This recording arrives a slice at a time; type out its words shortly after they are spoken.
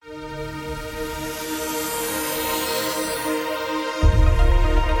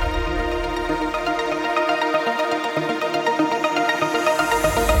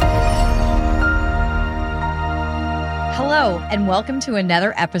and welcome to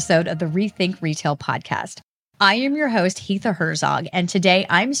another episode of the RETHINK Retail Podcast. I am your host, Hitha Herzog, and today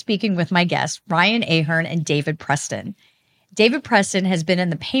I'm speaking with my guests, Ryan Ahern and David Preston. David Preston has been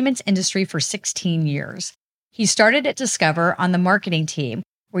in the payments industry for 16 years. He started at Discover on the marketing team,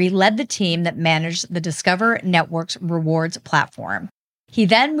 where he led the team that managed the Discover Network's rewards platform. He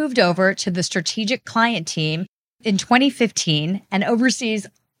then moved over to the strategic client team in 2015 and oversees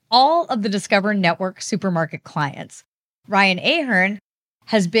all of the Discover Network supermarket clients. Ryan Ahern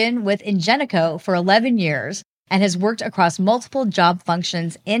has been with Ingenico for 11 years and has worked across multiple job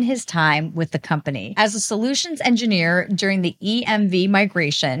functions in his time with the company. As a solutions engineer during the EMV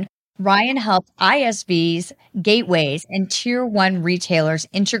migration, Ryan helped ISVs, gateways, and Tier 1 retailers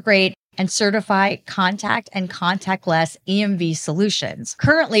integrate and certify contact and contactless EMV solutions.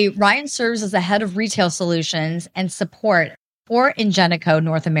 Currently, Ryan serves as the head of retail solutions and support for Ingenico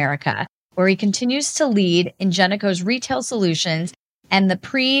North America, where he continues to lead Ingenico's retail solutions and the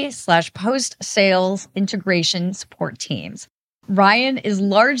pre/post-sales integration support teams. Ryan is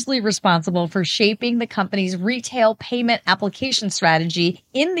largely responsible for shaping the company's retail payment application strategy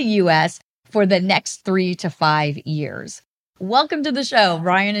in the U.S. for the next 3 to 5 years. Welcome to the show,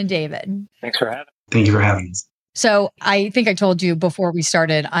 Ryan and David. Thanks for having me. Thank you for having us. So I think I told you before we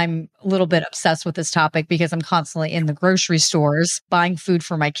started, I'm a little bit obsessed with this topic because I'm constantly in the grocery stores buying food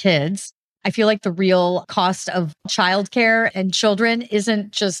for my kids. I feel like the real cost of childcare and children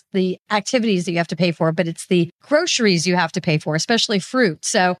isn't just the activities that you have to pay for, but it's the groceries you have to pay for, especially fruit.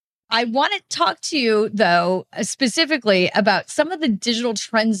 So I want to talk to you, though, specifically about some of the digital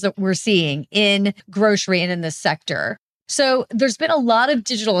trends that we're seeing in grocery and in this sector. So there's been a lot of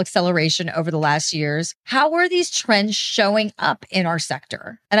digital acceleration over the last years. How are these trends showing up in our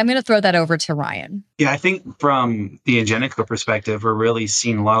sector? And I'm going to throw that over to Ryan. Yeah, I think from the Ingenico perspective, we're really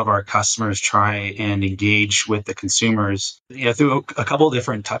seeing a lot of our customers try and engage with the consumers, through a couple of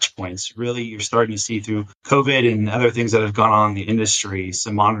different touch points. Really, you're starting to see through COVID and other things that have gone on in the industry,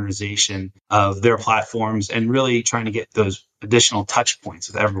 some modernization of their platforms and really trying to get those additional touch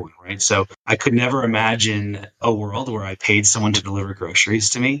points with everyone, right? So I could never imagine a world where I paid someone to deliver groceries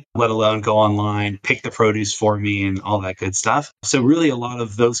to me, let alone go online, pick the produce for me and all that good stuff. So really a lot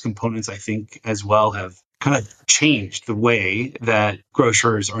of those components, I think, as well have kind of changed the way that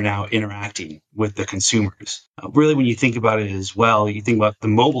grocers are now interacting with the consumers. Really, when you think about it as well, you think about the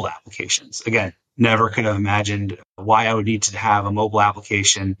mobile applications. Again, never could have imagined why I would need to have a mobile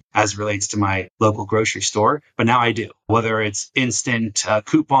application as it relates to my local grocery store. But now I do, whether it's instant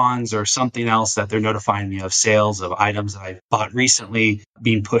coupons or something else that they're notifying me of sales of items that I've bought recently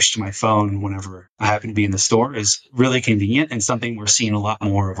being pushed to my phone whenever I happen to be in the store is really convenient and something we're seeing a lot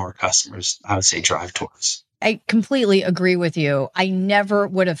more of our customers, I would say, drive towards. I completely agree with you. I never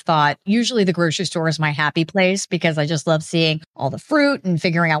would have thought, usually the grocery store is my happy place because I just love seeing all the fruit and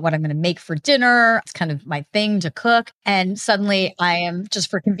figuring out what I'm going to make for dinner. It's kind of my thing to cook. And suddenly I am, just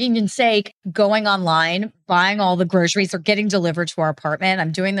for convenience sake, going online, buying all the groceries or getting delivered to our apartment.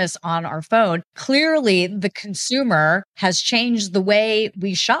 I'm doing this on our phone. Clearly, the consumer has changed the way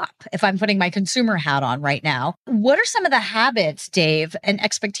we shop, if I'm putting my consumer hat on right now. What are some of the habits, Dave, and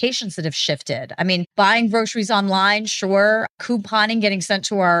expectations that have shifted? I mean, buying groceries online, sure. Couponing, getting sent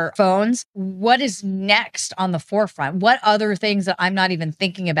to our phones. What is next on the forefront? What other things that I'm not even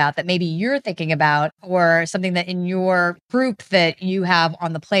thinking about that maybe you're thinking about, or something that in your group that you have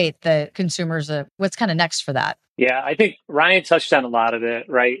on the plate that consumers, what's kind of next for that? Yeah, I think Ryan touched on a lot of it,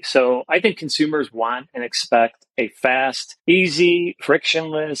 right? So I think consumers want and expect a fast, easy,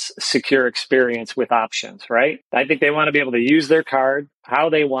 frictionless, secure experience with options, right? I think they want to be able to use their card how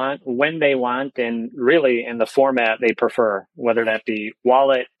they want, when they want, and really in the format they prefer, whether that be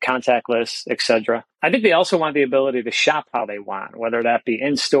wallet, contactless, etc. I think they also want the ability to shop how they want, whether that be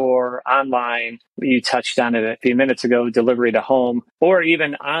in-store, online. You touched on it a few minutes ago, delivery to home, or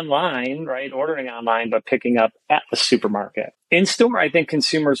even online, right? Ordering online, but picking up at the supermarket. In-store, I think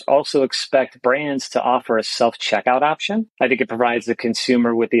consumers also expect brands to offer a self-checkout option. I think it provides the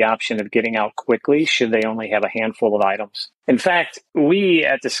consumer with the option of getting out quickly should they only have a handful of items. In fact, we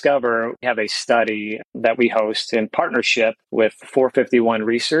at Discover have a study that we host in partnership with 451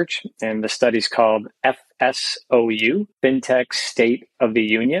 Research, and the study's called FSOU, FinTech State of the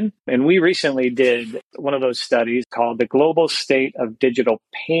Union. And we recently did one of those studies called the Global State of Digital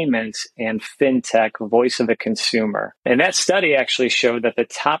Payments and FinTech Voice of the Consumer. And that study actually showed that the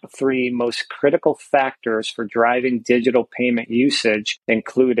top 3 most critical factors for driving digital payment usage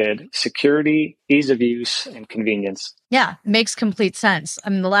included security, ease of use, and convenience. Yeah, makes complete sense. I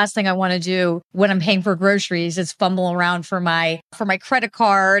mean, the last thing I want to do when I'm paying for groceries is fumble around for my credit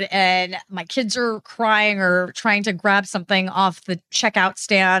card, and my kids are crying shopping or trying to grab something off the checkout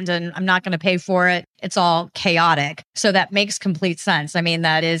stand and I'm not going to pay for it, it's all chaotic. So that makes complete sense. I mean,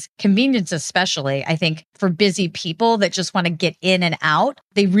 that is convenience, especially, I think, for busy people that just want to get in and out.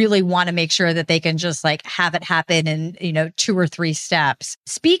 They really want to make sure that they can just like have it happen in, 2 or 3 steps.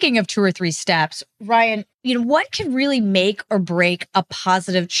 Speaking of 2 or 3 steps, Ryan, what can really make or break a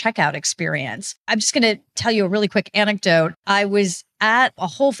positive checkout experience? I'm just going to tell you a really quick anecdote. I was at a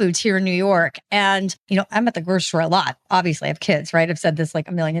Whole Foods here in New York. And, I'm at the grocery store a lot. Obviously, I have kids, right? I've said this like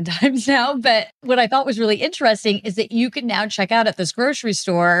a million times now. But what I thought was really interesting is that you can now check out at this grocery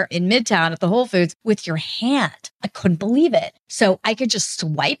store in Midtown at the Whole Foods with your hand. I couldn't believe it. So I could just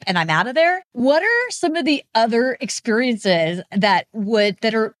swipe and I'm out of there. What are some of the other experiences that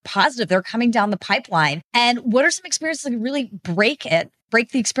are positive? They're coming down the pipeline. And what are some experiences that really break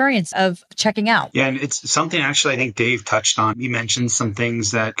the experience of checking out? Yeah, and it's something actually I think Dave touched on. You mentioned some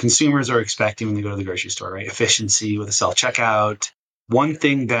things that consumers are expecting when they go to the grocery store, right? Efficiency with a self-checkout. One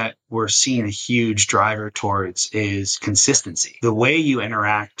thing that we're seeing a huge driver towards is consistency. The way you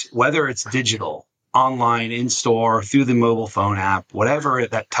interact, whether it's digital, online, in-store, through the mobile phone app, whatever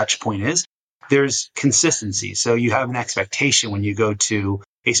that touch point is, there's consistency. So you have an expectation when you go to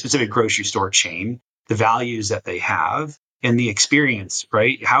a specific grocery store chain, the values that they have, and the experience,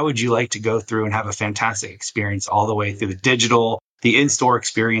 right? How would you like to go through and have a fantastic experience all the way through the digital, the in-store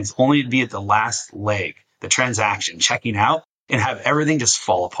experience, only to be at the last leg, the transaction, checking out, and have everything just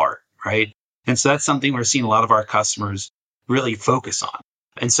fall apart, right? And so that's something we're seeing a lot of our customers really focus on.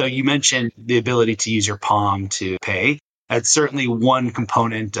 And so you mentioned the ability to use your palm to pay. That's certainly one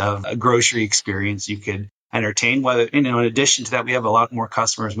component of a grocery experience you could entertain. Whether, in addition to that, we have a lot more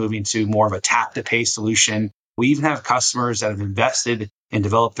customers moving to more of a tap to pay solution. We even have customers that have invested and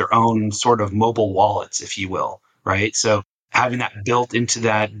developed their own sort of mobile wallets, if you will, right? So having that built into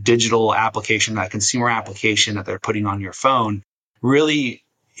that digital application, that consumer application that they're putting on your phone, really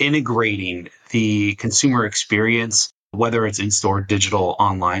integrating the consumer experience, whether it's in-store, digital,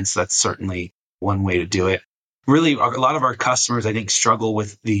 online. So that's certainly one way to do it. Really, a lot of our customers, I think, struggle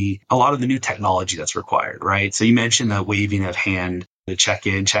with a lot of the new technology that's required, right? So you mentioned the waving of hand, the check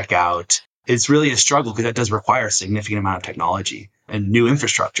in, check out. It's really a struggle because that does require a significant amount of technology and new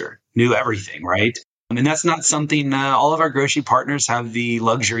infrastructure, new everything, right? And that's not something all of our grocery partners have the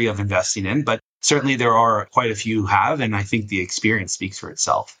luxury of investing in, but certainly there are quite a few who have, and I think the experience speaks for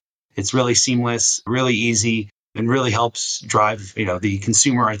itself. It's really seamless, really easy, and really helps drive, the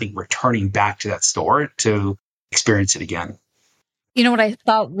consumer, I think, returning back to that store to experience it again. What I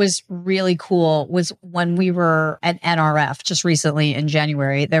thought was really cool was when we were at NRF just recently in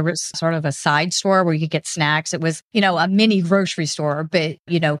January, there was sort of a side store where you could get snacks. It was, a mini grocery store, but,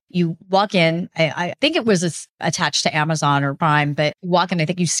 you walk in, I think it was attached to Amazon or Prime, but you walk in, I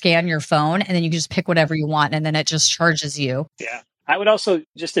think you scan your phone and then you can just pick whatever you want and then it just charges you. Yeah. I would also,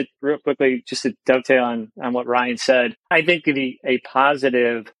 real quickly, to dovetail on what Ryan said, I think a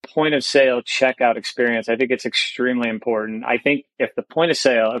positive point of sale checkout experience, I think it's extremely important. I think if the point of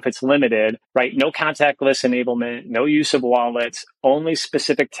sale, if it's limited, right, no contactless enablement, no use of wallets, only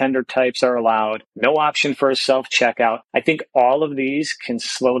specific tender types are allowed, no option for a self-checkout, I think all of these can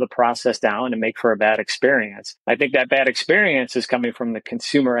slow the process down and make for a bad experience. I think that bad experience is coming from the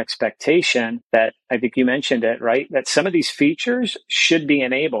consumer expectation that, I think you mentioned it, right, that some of these features should be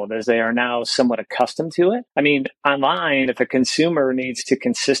enabled as they are now somewhat accustomed to it. I mean, online, if a consumer needs to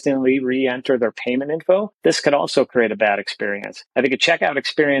consistently re-enter their payment info, this could also create a bad experience. I think a checkout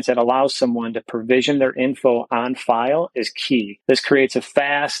experience that allows someone to provision their info on file is key. This creates a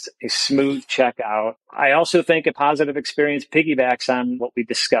fast, a smooth checkout. I also think a positive experience piggybacks on what we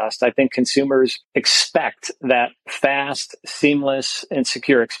discussed. I think consumers expect that fast, seamless, and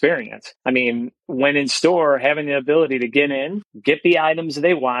secure experience. I mean, when in store, having the ability to get in, get the items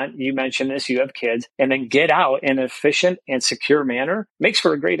they want, you mentioned this, you have kids, and then get out in an efficient and secure manner makes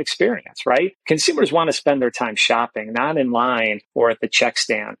for a great experience, right? Consumers want to spend their time shopping, not in line or at the check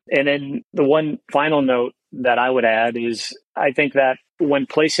stand. And then the one final note that I would add is I think that when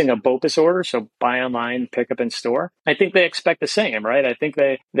placing a BOPUS order, so buy online, pick up in store, I think they expect the same, right? I think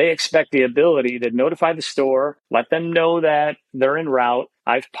they expect the ability to notify the store, let them know that they're en route.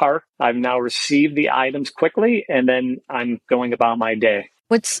 I've parked, I've now received the items quickly, and then I'm going about my day.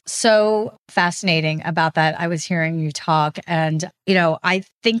 What's so fascinating about that, I was hearing you talk and, I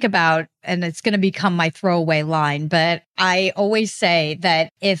think about and it's going to become my throwaway line, but I always say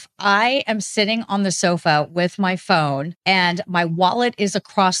that if I am sitting on the sofa with my phone and my wallet is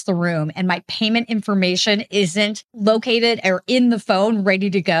across the room and my payment information isn't located or in the phone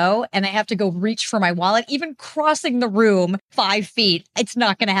ready to go, and I have to go reach for my wallet, even crossing the room 5 feet, it's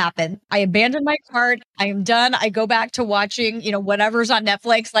not going to happen. I abandon my cart. I am done. I go back to watching, whatever's on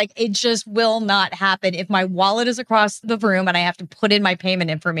Netflix. Like, it just will not happen if my wallet is across the room and I have to put in my payment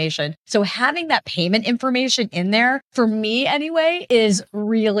information. So having that payment information in there, for me anyway, is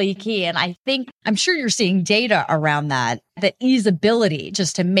really key. And I'm sure you're seeing data around that, the easeability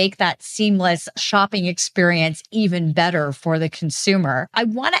just to make that seamless shopping experience even better for the consumer. I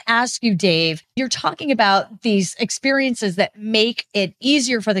want to ask you, Dave, you're talking about these experiences that make it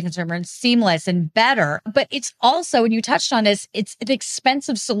easier for the consumer and seamless and better, but it's also, and you touched on this, it's an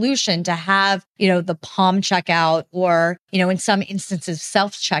expensive solution to have, the palm checkout or, in some instances,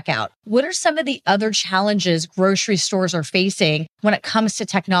 self-checkout. What are some of the other challenges grocery stores are facing when it comes to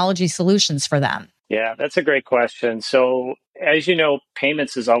technology solutions for them? Yeah, that's a great question. So, as you know,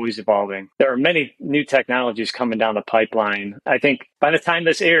 payments is always evolving. There are many new technologies coming down the pipeline. I think by the time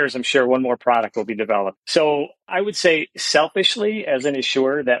this airs, I'm sure one more product will be developed. So I would say selfishly, as an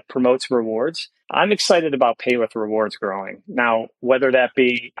issuer that promotes rewards, I'm excited about Pay with Rewards growing. Now, whether that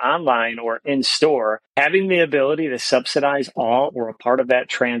be online or in store, having the ability to subsidize all or a part of that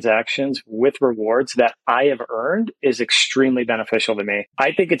transactions with rewards that I have earned is extremely beneficial to me.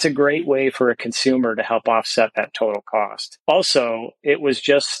 I think it's a great way for a consumer to help offset that total cost. Also, it was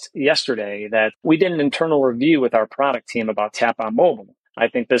just yesterday that we did an internal review with our product team about Tap on Mobile. I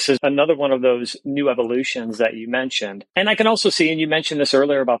think this is another one of those new evolutions that you mentioned. And I can also see, and you mentioned this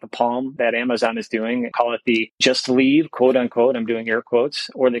earlier about the Palm that Amazon is doing, call it the just leave, quote unquote, I'm doing air quotes,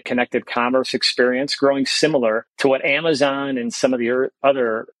 or the connected commerce experience, growing similar to what Amazon and some of the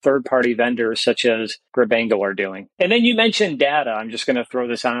other third-party vendors such as Grabango are doing. And then you mentioned data. I'm just going to throw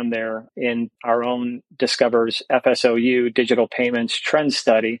this on there. In our own Discover's FSOU digital payments trend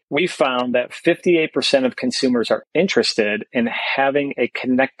study, we found that 58% of consumers are interested in having a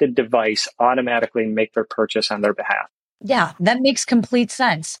connected device automatically make their purchase on their behalf. Yeah, that makes complete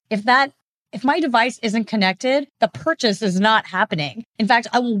sense. If my device isn't connected, the purchase is not happening. In fact,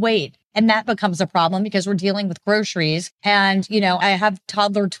 I will wait. And that becomes a problem because we're dealing with groceries. And, I have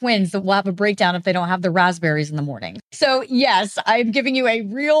toddler twins that will have a breakdown if they don't have their raspberries in the morning. So yes, I'm giving you a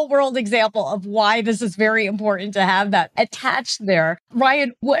real world example of why this is very important to have that attached there.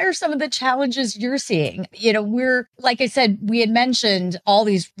 Ryan, what are some of the challenges you're seeing? Like I said, we had mentioned all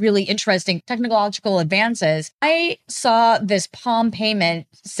these really interesting technological advances. I saw this Palm payment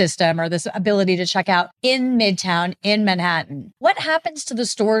system or this ability to check out in Midtown in Manhattan. What happens to the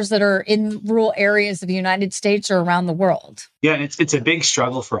stores that are in rural areas of the United States or around the world? Yeah, it's a big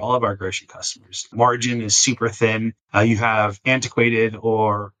struggle for all of our grocery customers. Margin is super thin. You have antiquated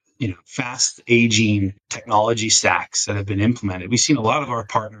or fast aging technology stacks that have been implemented. We've seen a lot of our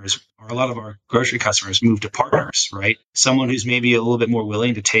partners or a lot of our grocery customers move to partners, right? Someone who's maybe a little bit more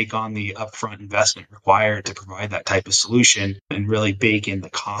willing to take on the upfront investment required to provide that type of solution and really bake in the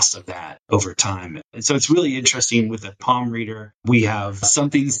cost of that over time. And so it's really interesting with the Palm Reader. We have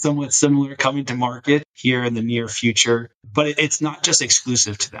something somewhat similar coming to market here in the near future, but it's not just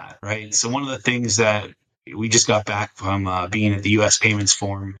exclusive to that, right? So one of the things that we just got back from being at the U.S. Payments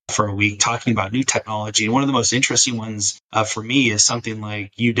Forum for a week talking about new technology. And one of the most interesting ones for me is something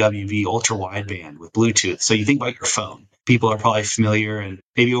like UWB ultra wideband with Bluetooth. So you think about your phone. People are probably familiar and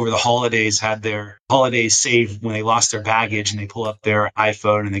maybe over the holidays had their holidays saved when they lost their baggage and they pull up their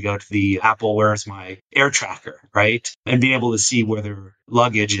iPhone and they go to the Apple, where's my air tracker, right? And being able to see where their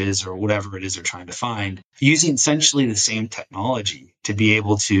luggage is or whatever it is they're trying to find, using essentially the same technology to be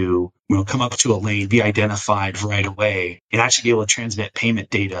able to come up to a lane, be identified right away, and actually be able to transmit payment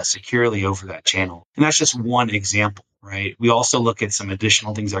data securely over that channel. And that's just one example, right? We also look at some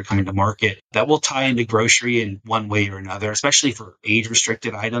additional things that are coming to market that will tie into grocery in one way or another, especially for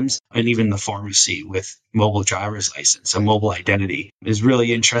age-restricted items, and even the pharmacy with mobile driver's license. So mobile identity is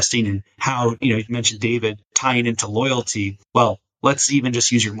really interesting, and how, you mentioned David tying into loyalty. Well, let's even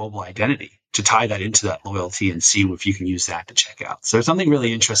just use your mobile identity to tie that into that loyalty and see if you can use that to check out. So there's something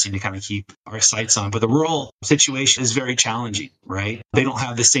really interesting to kind of keep our sights on. But the rural situation is very challenging, right? They don't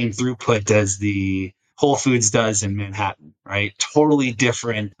have the same throughput as the Whole Foods does in Manhattan, right? Totally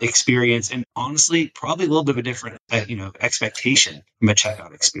different experience. And honestly, probably a little bit of a different, expectation from a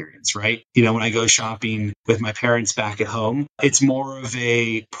checkout experience, right? When I go shopping with my parents back at home, it's more of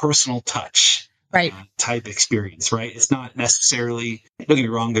a personal touch Right. type experience, right? It's not necessarily, don't get me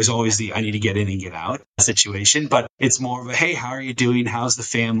wrong, there's always the I need to get in and get out situation, but it's more of a, hey, how are you doing? How's the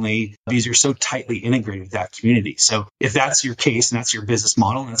family? Because you're so tightly integrated with that community. So if that's your case and that's your business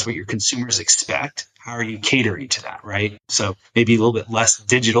model and that's what your consumers expect, how are you catering to that, right? So maybe a little bit less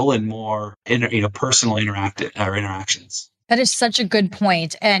digital and more personal interactions. That is such a good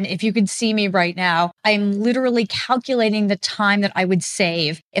point. And if you could see me right now, I'm literally calculating the time that I would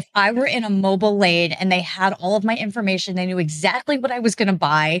save if I were in a mobile lane and they had all of my information. They knew exactly what I was going to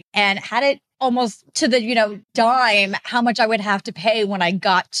buy and had it almost to the, dime, how much I would have to pay when I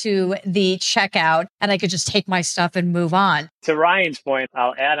got to the checkout, and I could just take my stuff and move on. To Ryan's point,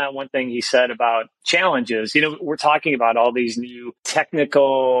 I'll add on one thing he said about challenges. We're talking about all these new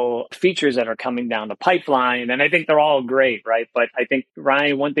technical features that are coming down the pipeline, and I think they're all great, right? But I think,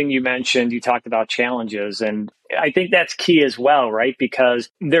 Ryan, one thing you mentioned, you talked about challenges, and I think that's key as well, right? Because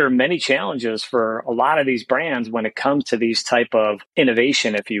there are many challenges for a lot of these brands when it comes to these type of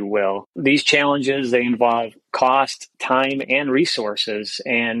innovation, if you will. These challenges, they involve cost, time, and resources.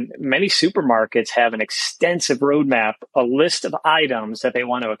 And many supermarkets have an extensive roadmap, a list of items that they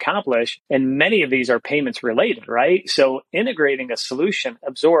want to accomplish. And many of these are payments related, right? So integrating a solution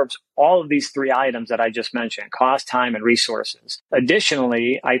absorbs all of these three items that I just mentioned: cost, time, and resources.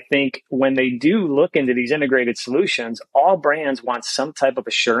 Additionally, I think when they do look into these integrated solutions, all brands want some type of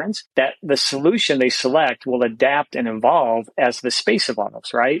assurance that the solution they select will adapt and evolve as the space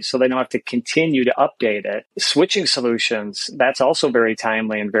evolves, right? So they don't have to continue to update it. Switching solutions, that's also very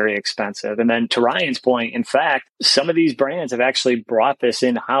timely and very expensive. And then to Ryan's point, in fact, some of these brands have actually brought this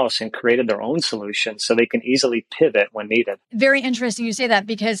in-house and created their own solutions so they can easily pivot when needed. Very interesting you say that,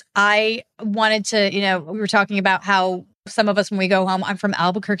 because I wanted to, we were talking about how some of us, when we go home, I'm from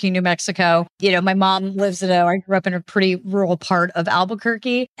Albuquerque, New Mexico. My mom lives I grew up in a pretty rural part of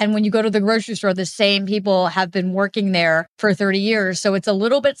Albuquerque. And when you go to the grocery store, the same people have been working there for 30 years. So it's a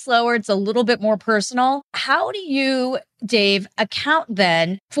little bit slower. It's a little bit more personal. How do you, Dave, account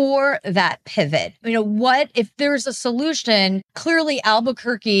then for that pivot? What if there's a solution? Clearly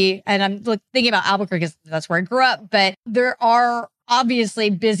Albuquerque, and I'm thinking about Albuquerque because that's where I grew up, but there are obviously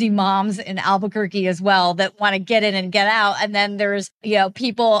busy moms in Albuquerque as well that want to get in and get out. And then there's,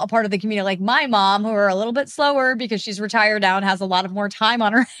 people, a part of the community like my mom, who are a little bit slower because she's retired now and has a lot of more time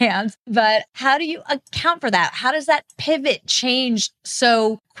on her hands. But how do you account for that? How does that pivot change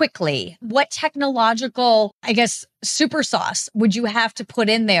so quickly? What technological, super sauce would you have to put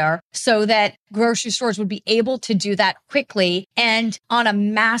in there so that grocery stores would be able to do that quickly and on a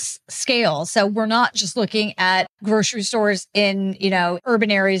mass scale? So we're not just looking at grocery stores in,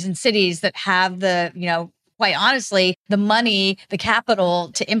 urban areas and cities that have the, quite honestly, the money, the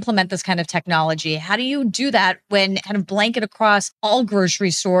capital to implement this kind of technology. How do you do that when kind of blanket across all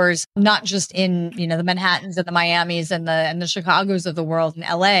grocery stores, not just in, the Manhattans and the Miamis and the Chicagos of the world in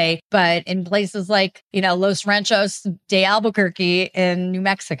LA, but in places like, Los Ranchos de Albuquerque in New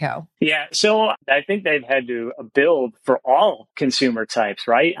Mexico? Yeah. So I think they've had to build for all consumer types,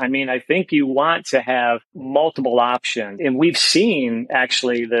 right? I think you want to have multiple options. And we've seen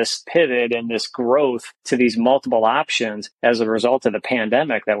actually this pivot and this growth to these multiple options as a result of the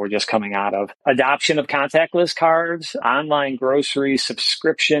pandemic that we're just coming out of. Adoption of contactless cards, online grocery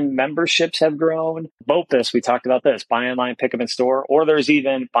subscription memberships have grown. BOPIS, we talked about this, buy online, pick up in store, or there's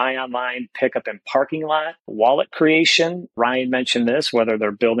even buy online, pick up in parking lot. Wallet creation, Ryan mentioned this, whether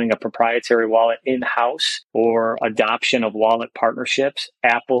they're building a proprietary wallet in-house or adoption of wallet partnerships,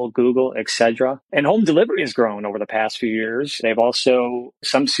 Apple, Google, etc. And home delivery has grown over the past few years.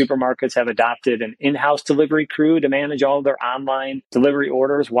 Some supermarkets have adopted an in-house delivery crew to manage all of their online delivery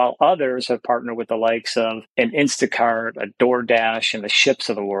orders, while others have partnered with the likes of an Instacart, a DoorDash, and the Ships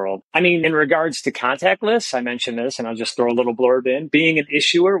of the world. In regards to contactless, I mentioned this, and I'll just throw a little blurb in. Being an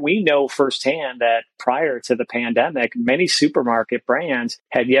issuer, we know firsthand that prior to the pandemic, many supermarket brands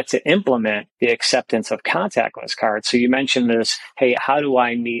had yet to implement the acceptance of contactless cards. So you mentioned this, hey, how do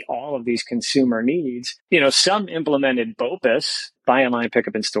I meet all of these consumer needs? Some implemented BOPIS, buy online, pick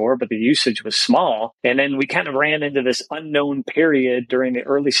up in store, but the usage was small. And then we kind of ran into this unknown period during the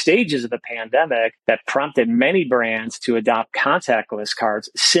early stages of the pandemic that prompted many brands to adopt contactless cards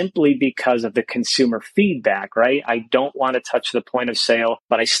simply because of the consumer feedback, right? I don't want to touch the point of sale,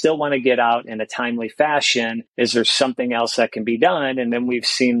 but I still want to get out in a timely fashion. Is there something else that can be done? And then we've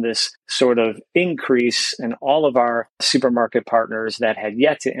seen this sort of increase in all of our supermarket partners that had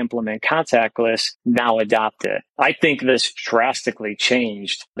yet to implement contactless now adopt it. I think this drastically drastically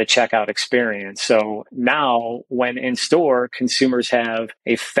changed the checkout experience. So now when in store, consumers have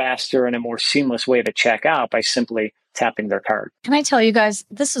a faster and a more seamless way to check out by simply tapping their card. Can I tell you guys,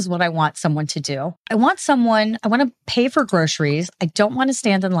 this is what I want someone to do. I want to pay for groceries. I don't want to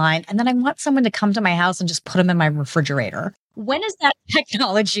stand in line. And then I want someone to come to my house and just put them in my refrigerator. When is that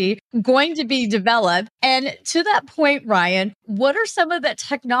technology going to be developed? And to that point, Ryan, what are some of the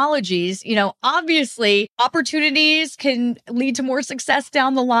technologies? Obviously opportunities can lead to more success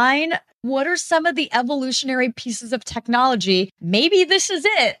down the line. What are some of the evolutionary pieces of technology? Maybe this is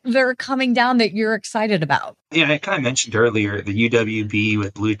it. They're coming down that you're excited about. Yeah, I kind of mentioned earlier the UWB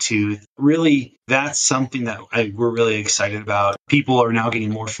with Bluetooth. Really, that's something that we're really excited about. People are now getting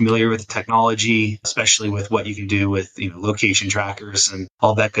more familiar with the technology, especially with what you can do with location trackers and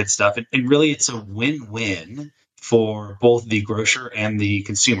all that good stuff. And really, it's a win-win for both the grocer and the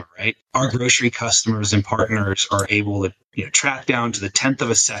consumer, right? Our grocery customers and partners are able to track down to the 10th of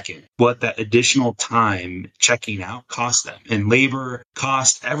a second what that additional time checking out cost them, and labor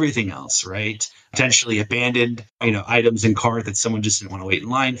cost, everything else, right? Potentially abandoned, items in cart that someone just didn't want to wait in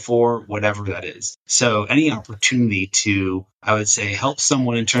line for, whatever that is. So any opportunity to, I would say, help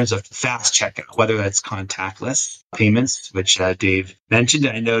someone in terms of fast checkout, whether that's contactless payments, which Dave mentioned.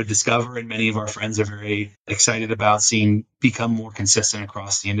 I know Discover and many of our friends are very excited about seeing become more consistent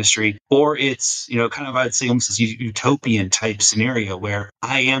across the industry, or it's, kind of, I would say almost this utopian type scenario where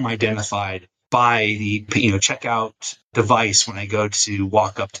I am identified by the checkout device when I go to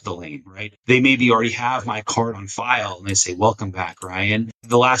walk up to the lane, right? They maybe already have my card on file and they say, "Welcome back, Ryan.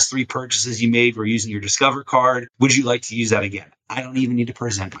 The last 3 purchases you made were using your Discover card. Would you like to use that again?" I don't even need to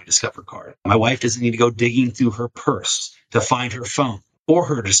present my Discover card. My wife doesn't need to go digging through her purse to find her phone or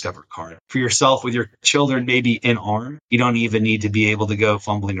her Discover card. For yourself with your children maybe in arm, you don't even need to be able to go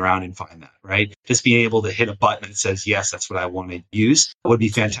fumbling around and find that, right? Just being able to hit a button that says, yes, that's what I want to use would be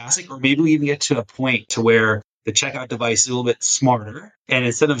fantastic. Or maybe we even get to a point to where the checkout device is a little bit smarter. And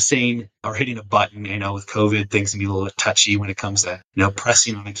instead of saying or hitting a button, with COVID, things can be a little bit touchy when it comes to,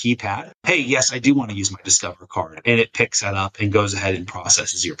 pressing on a keypad. Hey, yes, I do want to use my Discover card. And it picks that up and goes ahead and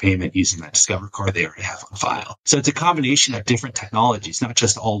processes your payment using that Discover card they already have on file. So it's a combination of different technologies, not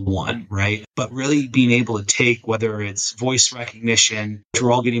just all one, right? But really being able to take, whether it's voice recognition, which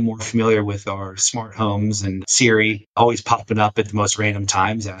we're all getting more familiar with our smart homes and Siri always popping up at the most random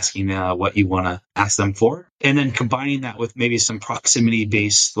times, asking what you want to ask them for. And then combining that with maybe some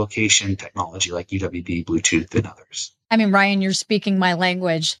proximity-based location technology like UWB, Bluetooth, and others. I mean, Ryan, you're speaking my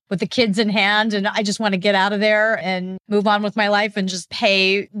language with the kids in hand, and I just want to get out of there and move on with my life and just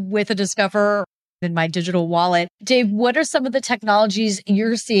pay with a Discover in my digital wallet. Dave, what are some of the technologies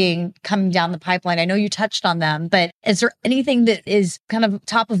you're seeing coming down the pipeline? I know you touched on them, but is there anything that is kind of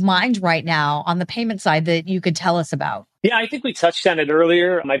top of mind right now on the payment side that you could tell us about? Yeah, I think we touched on it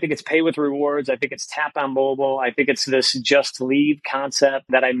earlier. I think it's pay with rewards. I think it's tap on mobile. I think it's this just leave concept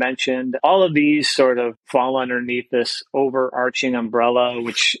that I mentioned. All of these sort of fall underneath this overarching umbrella,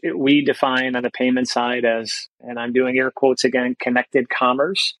 which we define on the payment side as, and I'm doing air quotes again, connected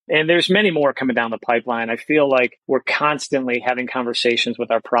commerce. And there's many more coming down the pipeline. I feel like we're constantly having conversations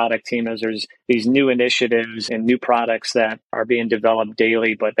with our product team as there's these new initiatives and new products that are being developed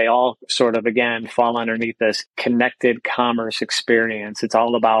daily, but they all sort of, again, fall underneath this connected commerce experience. It's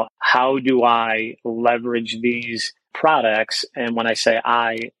all about how do I leverage these products, and when I say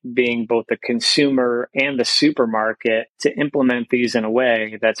I, being both the consumer and the supermarket, to implement these in a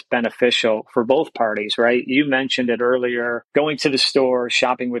way that's beneficial for both parties, right? You mentioned it earlier, going to the store,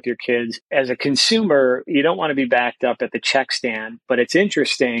 shopping with your kids. As a consumer, you don't want to be backed up at the check stand, but it's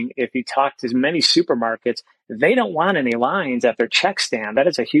interesting, if you talk to many supermarkets, they don't want any lines at their check stand. That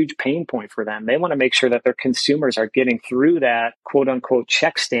is a huge pain point for them. They want to make sure that their consumers are getting through that quote unquote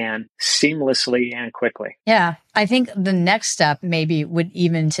check stand seamlessly and quickly. Yeah. I think the next step maybe would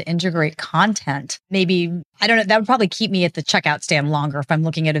even to integrate content. Maybe, I don't know, that would probably keep me at the checkout stand longer if I'm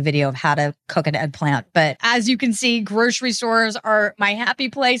looking at a video of how to cook an eggplant. But as you can see, grocery stores are my happy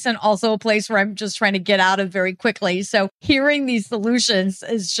place and also a place where I'm just trying to get out of very quickly. So hearing these solutions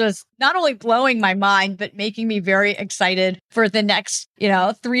is just not only blowing my mind, but making me very excited for the next,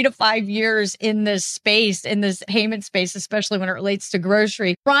 3 to 5 years in this space, in this payment space, especially when it relates to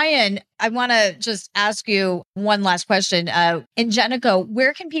grocery. Ryan, I want to just ask you one last question. Ingenico,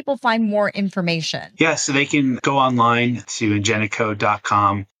 where can people find more information? Yeah, so they can go online to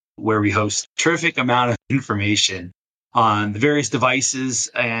ingenico.com, where we host a terrific amount of information on the various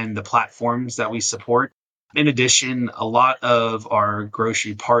devices and the platforms that we support. In addition, a lot of our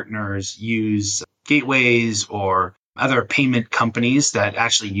grocery partners use gateways or other payment companies that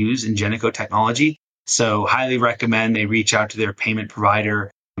actually use Ingenico technology. So highly recommend they reach out to their payment provider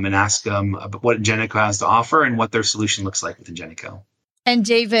and ask them about what Ingenico has to offer and what their solution looks like with Ingenico. And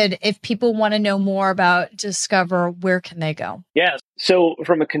David, if people want to know more about Discover, where can they go? Yeah. So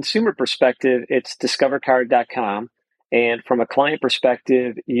from a consumer perspective, it's discovercard.com. And from a client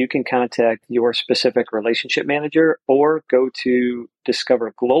perspective, you can contact your specific relationship manager or go to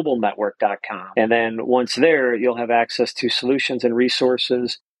discoverglobalnetwork.com. And then once there, you'll have access to solutions and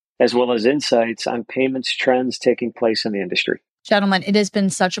resources, as well as insights on payments trends taking place in the industry. Gentlemen, it has been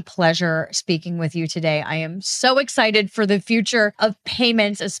such a pleasure speaking with you today. I am so excited for the future of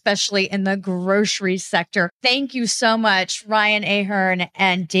payments, especially in the grocery sector. Thank you so much, Ryan Ahern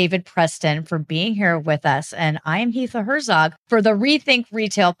and David Preston, for being here with us. And I am Hitha Herzog for the Rethink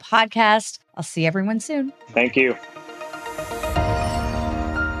Retail Podcast. I'll see everyone soon. Thank you.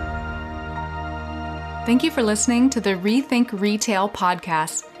 Thank you for listening to the Rethink Retail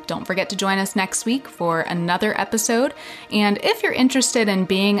Podcast. Don't forget to join us next week for another episode. And if you're interested in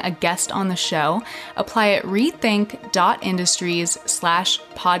being a guest on the show, apply at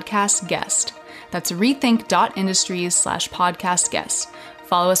rethink.industries/podcast guest. That's rethink.industries/podcast guest.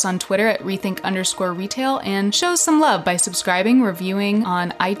 Follow us on Twitter at rethink_retail and show some love by subscribing, reviewing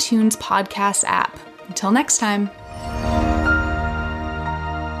on iTunes podcast app. Until next time.